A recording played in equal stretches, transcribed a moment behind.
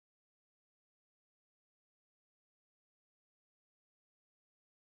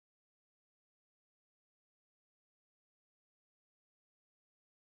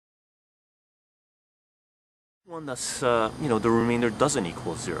One that's, the remainder doesn't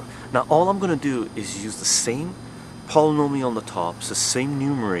equal 0. Now all I'm going to do is use the same polynomial on the top, it's the same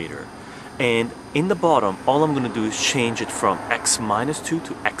numerator, and in the bottom all I'm going to do is change it from x minus 2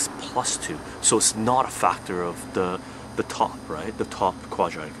 to x plus 2. So it's not a factor of the top, right? The top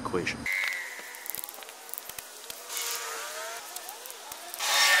quadratic equation.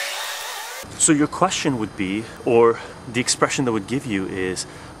 So your question would be, or the expression that would give you is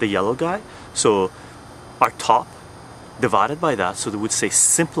the yellow guy. So our top divided by that, so they would say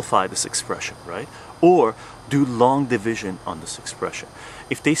simplify this expression, right? Or do long division on this expression.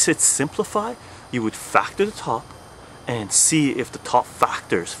 If they said simplify, you would factor the top and see if the top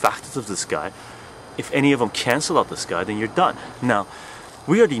factors of this guy, if any of them cancel out this guy, then you're done. Now,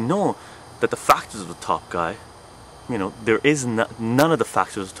 we already know that the factors of the top guy, there is none of the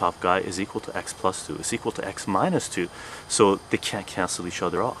factors of the top guy is equal to x plus 2. It's equal to x minus 2, so they can't cancel each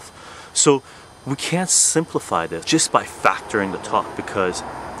other off. So we can't simplify this just by factoring the top, because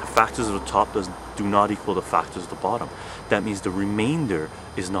the factors of the top do not equal the factors of the bottom. That means the remainder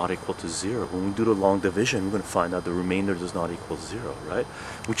is not equal to 0. When we do the long division, we're going to find out the remainder does not equal 0, right?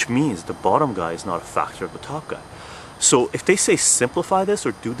 Which means the bottom guy is not a factor of the top guy. So if they say simplify this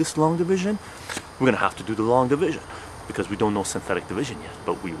or do this long division, we're going to have to do the long division, because we don't know synthetic division yet,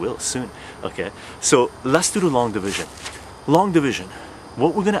 but we will soon. Okay, so let's do the long division. Long division.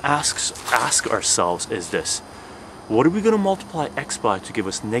 What we're going to ask ourselves is this: what are we going to multiply x by to give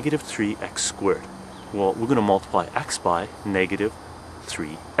us negative 3x squared? Well, we're going to multiply x by negative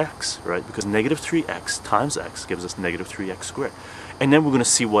 3x, right? Because negative 3x times x gives us negative 3x squared. And then we're going to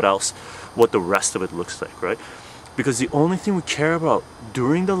see what the rest of it looks like, right? Because the only thing we care about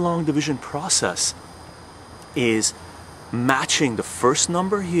during the long division process is matching the first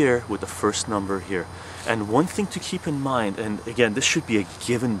number here with the first number here. And one thing to keep in mind, and again, this should be a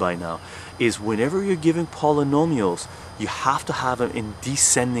given by now, is whenever you're giving polynomials, you have to have them in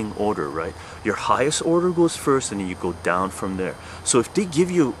descending order, right? Your highest order goes first, and then you go down from there. So if they give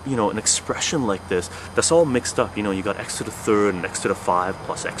you, an expression like this, that's all mixed up. You got x to the third and x to the 5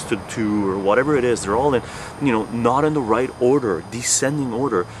 plus x to the 2, or whatever it is. They're all in, not in the right order, descending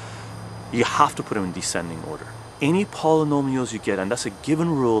order. You have to put them in descending order. Any polynomials you get, and that's a given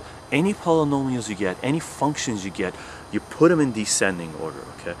rule, any polynomials you get, any functions you get, you put them in descending order,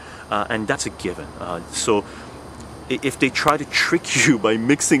 okay? And that's a given. So if they try to trick you by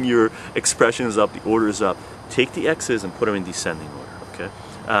mixing your expressions up, the orders up, take the x's and put them in descending order, okay?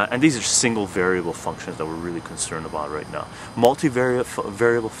 And these are single variable functions that we're really concerned about right now.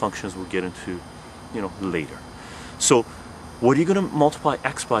 Multivariable functions we'll get into, later. So what are you going to multiply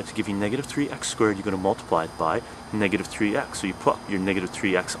x by to give you negative 3x squared? You're going to multiply it by negative 3x. So you put your negative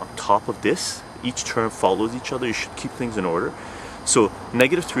 3x on top of this. Each term follows each other. You should keep things in order. So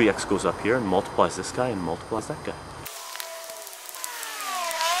negative 3x goes up here and multiplies this guy and multiplies that guy.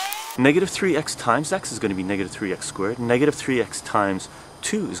 Negative 3x times x is going to be negative 3x squared. Negative 3x times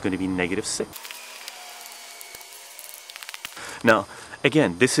 2 is going to be negative 6. Now,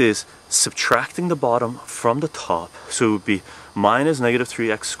 again, this is subtracting the bottom from the top, so it would be minus negative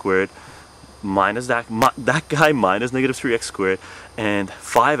 3x squared minus that guy minus negative 3x squared, and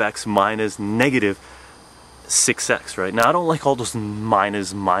 5x minus negative 6x, right? Now I don't like all those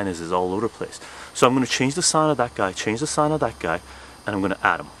minuses all over the place, so I'm going to change the sign of that guy, change the sign of that guy, and I'm going to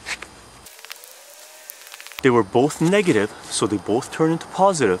add them. They were both negative, so they both turn into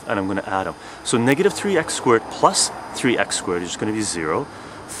positive, and I'm going to add them. So negative 3x squared plus 3x squared is going to be 0.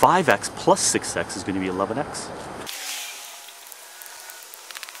 5x plus 6x is going to be 11x.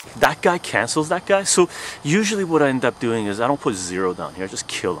 That guy cancels that guy. So usually what I end up doing is I don't put 0 down here, I just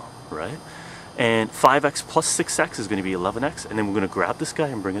kill them, right? And 5x plus 6x is going to be 11x, and then we're going to grab this guy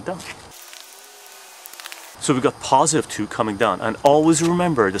and bring it down. So we've got positive 2 coming down, and always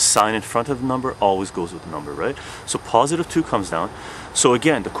remember the sign in front of the number always goes with the number, right? So positive 2 comes down. So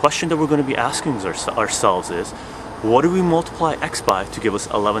again, the question that we're going to be asking ourselves is, what do we multiply x by to give us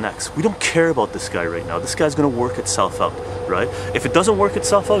 11x? We don't care about this guy right now. This guy's going to work itself out, right? If it doesn't work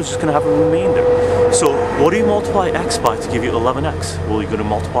itself out, it's just going to have a remainder. So what do you multiply x by to give you 11x? Well, you're going to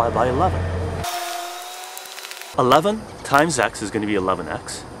multiply by 11. 11 times x is going to be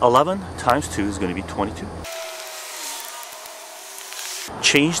 11x. 11 times 2 is going to be 22.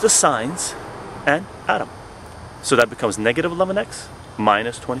 Change the signs and add them. So that becomes negative 11x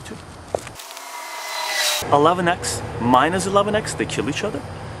minus 22. 11x minus 11x, they kill each other.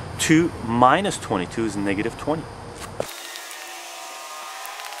 2 minus 22 is negative 20.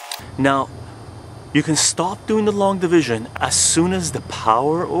 Now, you can stop doing the long division as soon as the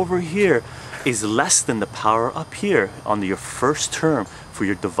power over here is less than the power up here on your first term for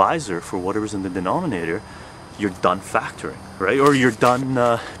your divisor for whatever's in the denominator. you're done factoring, right? Or you're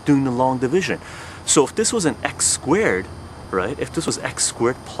done doing the long division. So if this was an x squared, right? If this was x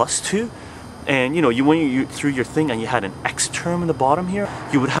squared plus 2, and you know, you went through your thing and you had an x term in the bottom here,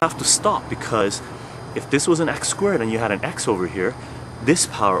 you would have to stop, because if this was an x squared and you had an x over here, this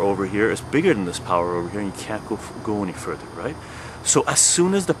power over here is bigger than this power over here, and you can't go any further, right? So as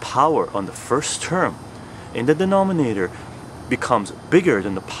soon as the power on the first term in the denominator becomes bigger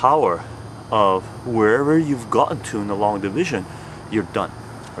than the power of wherever you've gotten to in the long division, you're done,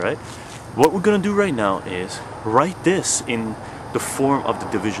 right? What we're going to do right now is write this in the form of the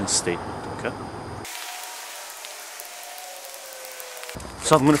division statement, okay?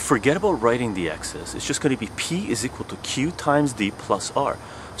 So I'm going to forget about writing the x's. It's just going to be p is equal to q times d plus r.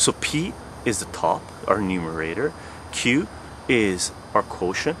 So p is the top, our numerator. Q is our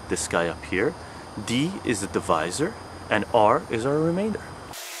quotient, this guy up here. D is the divisor. And r is our remainder.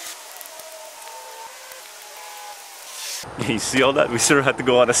 You see all that? We sort of had to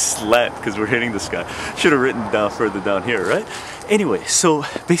go on a slant because we're hitting this guy. Should have written down further down here, right? Anyway, so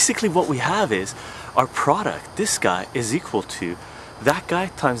basically what we have is our product, this guy, is equal to that guy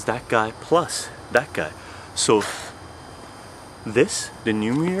times that guy plus that guy. So this, the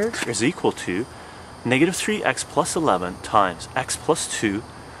numerator, is equal to negative 3x plus 11 times x plus 2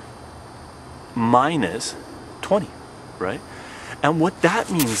 minus 20, right? And what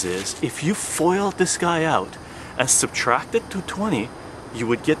that means is, if you FOIL this guy out and subtract it to 20, you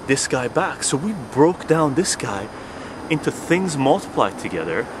would get this guy back. So we broke down this guy into things multiplied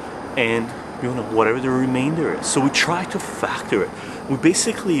together and, you know, whatever the remainder is. So we try to factor it. We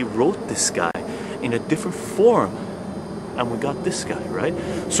basically wrote this guy in a different form and we got this guy, right?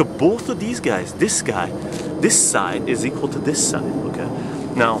 So both of these guys, this guy, this side is equal to this side, okay?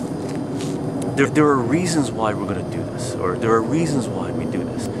 Now, there are reasons why we're going to do this, or there are reasons why we do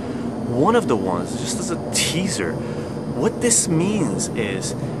this. One of the ones, just as a teaser, what this means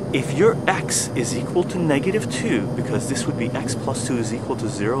is if your x is equal to negative 2, because this would be x plus 2 is equal to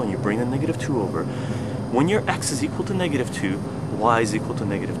 0, and you bring the negative 2 over, when your x is equal to negative 2, y is equal to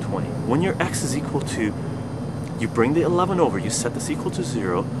negative 20. When your x is equal to, you bring the 11 over, you set this equal to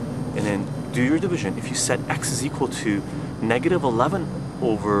 0, and then do your division. If you set x is equal to negative 11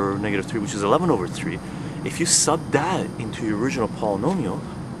 over negative 3, which is 11 over 3, if you sub that into your original polynomial,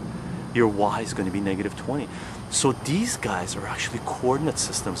 your y is going to be negative 20. So these guys are actually coordinate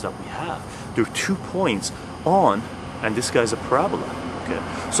systems that we have. There are 2 points on, and this guy's a parabola.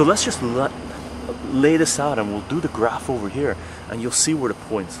 Okay, so let's just lay this out, and we'll do the graph over here, and you'll see where the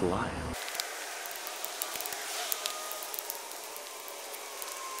points lie.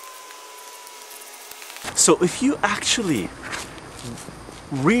 So if you actually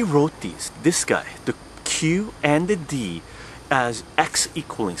rewrote this guy, the q and the d, as x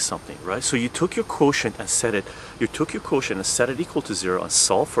equaling something, right? So you took your quotient and set it, equal to 0 and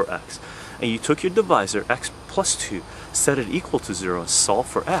solve for x. And you took your divisor, x plus 2, set it equal to 0 and solve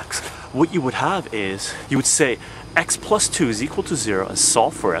for x. What you would have is, you would say x plus 2 is equal to 0 and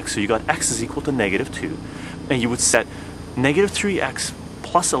solve for x. So you got x is equal to negative 2. And you would set negative 3x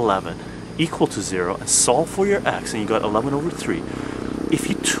plus 11 equal to 0 and solve for your x, and you got 11 over 3. If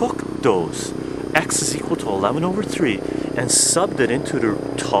you took those, x is equal to 11 over 3, and subbed it into the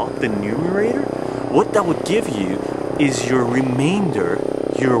top, the numerator, what that would give you is your remainder,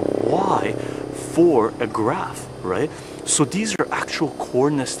 your y, for a graph, right? So these are actual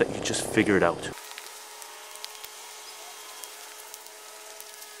coordinates that you just figured out.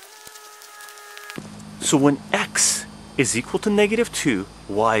 So when x is equal to negative 2,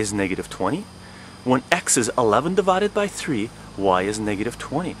 y is negative 20. When x is 11 divided by 3, y is negative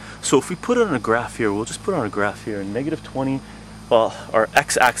 20. So if we put it on a graph here, we'll just put it on a graph here, and negative 20, well, our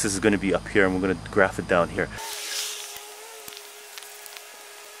x-axis is going to be up here, and we're going to graph it down here.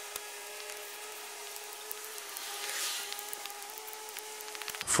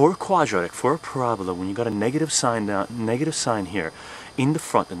 For a quadratic, for a parabola, when you got a negative sign here in the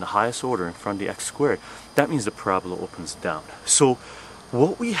front, in the highest order, in front of the x squared, that means the parabola opens down. So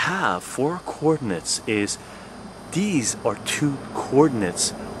what we have for our coordinates is these are 2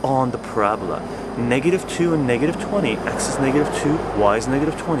 coordinates on the parabola. Negative 2 and negative 20. X is negative 2, y is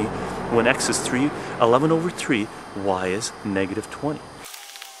negative 20. When x is 11 over 3, y is negative 20.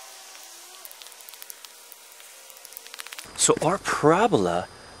 So our parabola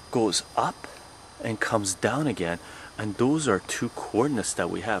goes up and comes down again, and those are 2 coordinates that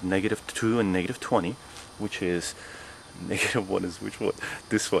we have, negative 2 and negative 20, which is negative 1 is which one?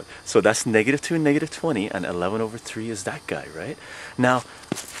 This one. So that's negative 2 and negative 20, and 11 over 3 is that guy, right? Now,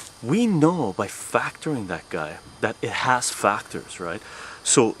 we know by factoring that guy that it has factors, right?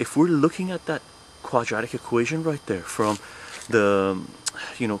 So if we're looking at that quadratic equation right there from the,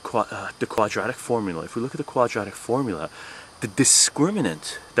 the quadratic formula. If we look at the quadratic formula, the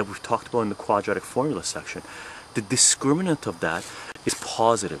discriminant that we've talked about in the quadratic formula section, the discriminant of that is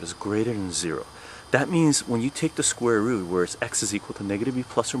positive, is greater than 0. That means when you take the square root, where it's x is equal to negative b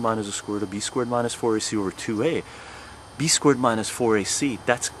plus or minus the square root of b squared minus 4ac over 2a, b squared minus 4ac,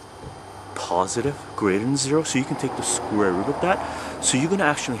 that's positive, greater than 0, so you can take the square root of that. So you're going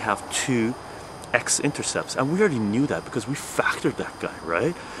to actually have two x-intercepts, and we already knew that because we factored that guy,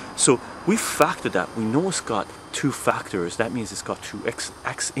 right? So we factored that. We know it's got two factors. That means it's got two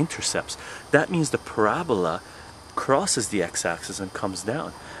x-intercepts. That means the parabola crosses the x-axis and comes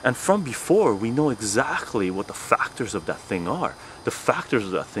down. And from before, we know exactly what the factors of that thing are. The factors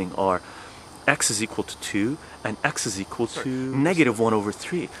of that thing are x is equal to 2 and x is equal to negative 1 over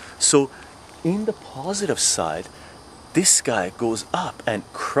 3. So in the positive side, this guy goes up and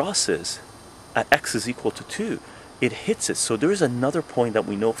crosses at x is equal to 2. It hits it. So there is another point that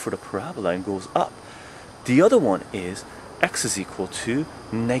we know for the parabola and goes up. The other one is x is equal to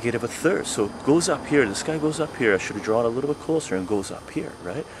negative 1/3. So it goes up here. This guy goes up here. I should have drawn a little bit closer, and goes up here,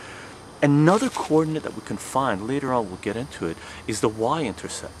 right? Another coordinate that we can find, later on we'll get into it, is the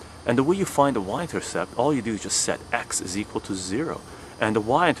y-intercept. And the way you find the y-intercept, all you do is just set x is equal to 0. And the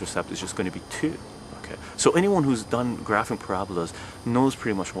y-intercept is just going to be 2. Okay. So anyone who's done graphing parabolas knows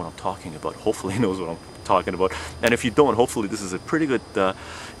pretty much what I'm talking about. Hopefully knows what I'm talking about. And if you don't, hopefully this is a pretty good,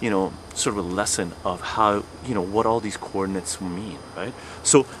 sort of a lesson of how, what all these coordinates mean, right?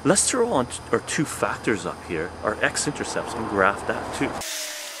 So let's throw on our two factors up here, our x-intercepts, and graph that too.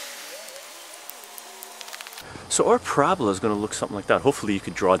 So our parabola is going to look something like that. Hopefully you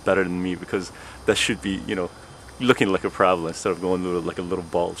could draw it better than me, because that should be, looking like a parabola instead of going like a little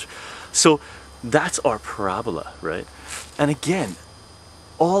bulge. So that's our parabola, right? And again,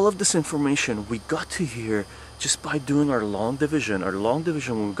 all of this information we got to here just by doing our long division. Our long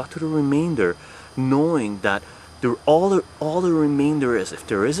division, when we got to the remainder, knowing that all the remainder is, if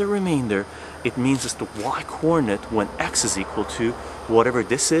there is a remainder, it means it's the y-coordinate when x is equal to whatever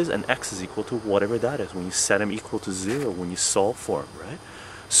this is, and x is equal to whatever that is, when you set them equal to 0, when you solve for them, right?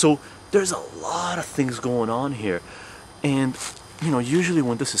 So there's a lot of things going on here. And, usually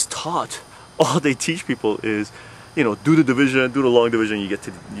when this is taught, all they teach people is, do the division, do the long division, you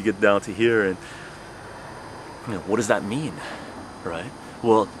get down to here, and what does that mean, right?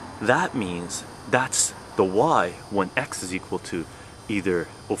 Well, that means that's the y when x is equal to either,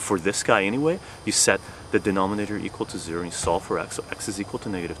 well, for this guy anyway, you set the denominator equal to 0 and you solve for x, so x is equal to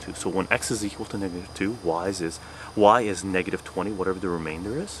negative 2. So when x is equal to negative 2, y is negative 20, whatever the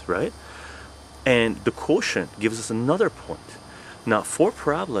remainder is, right? And the quotient gives us another point. Now, for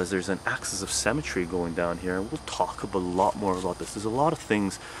parabolas, there's an axis of symmetry going down here, and we'll talk a lot more about this. There's a lot of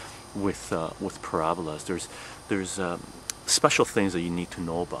things with parabolas. There's special things that you need to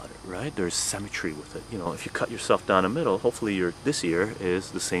know about it, right? There's symmetry with it. If you cut yourself down the middle, hopefully this ear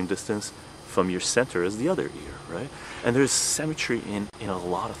is the same distance from your center as the other ear, right? And there's symmetry in a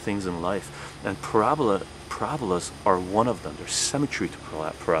lot of things in life, and parabolas are one of them. There's symmetry to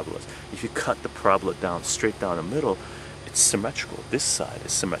parabolas. If you cut the parabola down straight down the middle, it's symmetrical. This side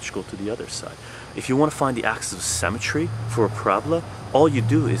is symmetrical to the other side. If you want to find the axis of symmetry for a parabola, all you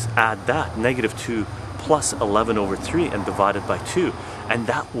do is add that, negative 2 plus 11 over 3, and divide it by 2. And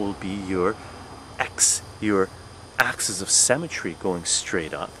that will be your axis of symmetry going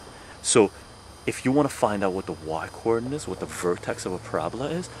straight up. So if you want to find out what the y-coordinate is, what the vertex of a parabola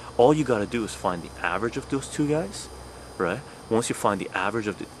is, all you got to do is find the average of those two guys, right? Once you find the average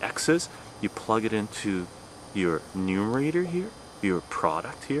of the x's, you plug it into your numerator here, your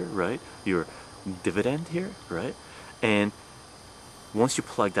product here, right? Your dividend here, right? And once you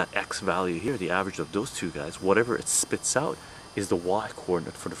plug that x value here, the average of those two guys, whatever it spits out is the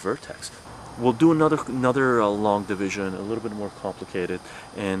y-coordinate for the vertex. We'll do another long division, a little bit more complicated,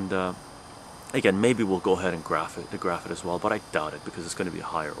 and again, maybe we'll go ahead and graph it as well, but I doubt it, because it's going to be a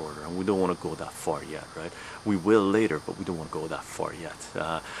higher order, and we don't want to go that far yet, right? We will later, but we don't want to go that far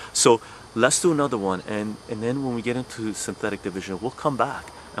yet. So let's do another one, and then when we get into synthetic division, we'll come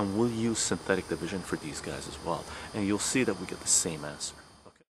back and we'll use synthetic division for these guys as well, and you'll see that we get the same answer.